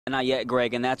Not yet,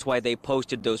 Greg, and that's why they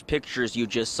posted those pictures you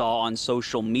just saw on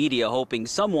social media, hoping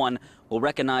someone will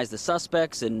recognize the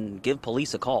suspects and give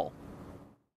police a call.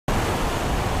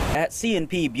 At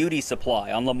C&P Beauty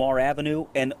Supply on Lamar Avenue,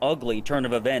 an ugly turn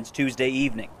of events Tuesday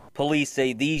evening. Police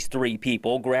say these three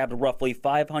people grabbed roughly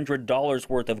 $500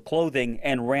 worth of clothing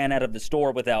and ran out of the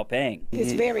store without paying.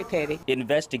 It's very petty.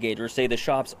 Investigators say the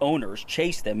shop's owners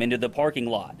chased them into the parking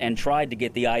lot and tried to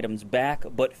get the items back,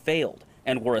 but failed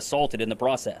and were assaulted in the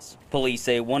process. Police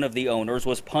say one of the owners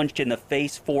was punched in the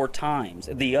face 4 times,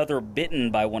 the other bitten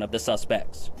by one of the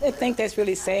suspects. I think that's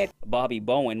really sad. Bobby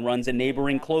Bowen runs a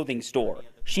neighboring clothing store.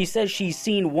 She says she's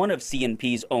seen one of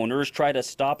C&P's owners try to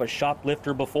stop a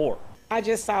shoplifter before. I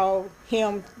just saw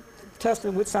him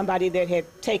tussling with somebody that had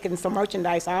taken some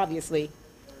merchandise, obviously,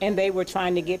 and they were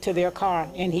trying to get to their car,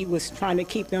 and he was trying to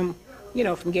keep them,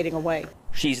 from getting away.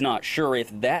 She's not sure if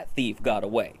that thief got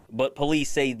away, but police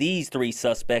say these 3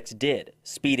 suspects did,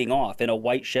 speeding off in a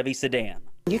white Chevy sedan.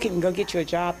 You can go get your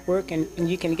job, work, and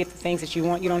you can get the things that you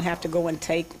want. You don't have to go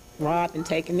and rob and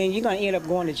take, and then you're going to end up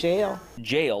going to jail.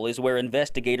 Jail is where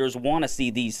investigators want to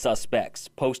see these suspects,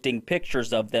 posting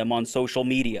pictures of them on social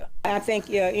media. I think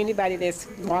anybody that's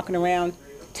walking around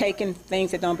taking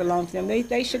things that don't belong to them,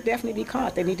 they should definitely be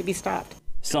caught. They need to be stopped.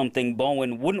 Something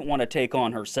Bowen wouldn't want to take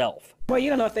on herself. Well, you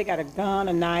don't know if they got a gun,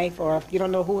 a knife, or you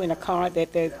don't know who in the car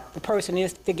that the person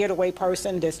is, the getaway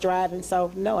person that's driving.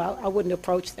 So, no, I wouldn't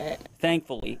approach that.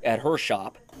 Thankfully, at her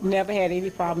shop, never had any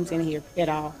problems in here at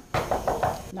all.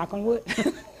 Knock on wood.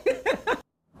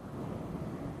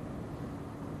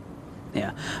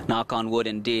 Yeah, knock on wood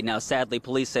indeed. Now, sadly,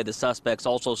 police say the suspects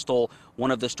also stole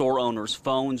one of the store owner's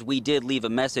phones. We did leave a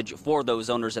message for those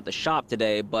owners at the shop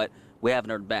today, but we haven't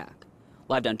heard back.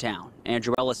 Live downtown,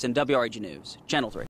 Andrew Ellison, WRAG News, Channel 3.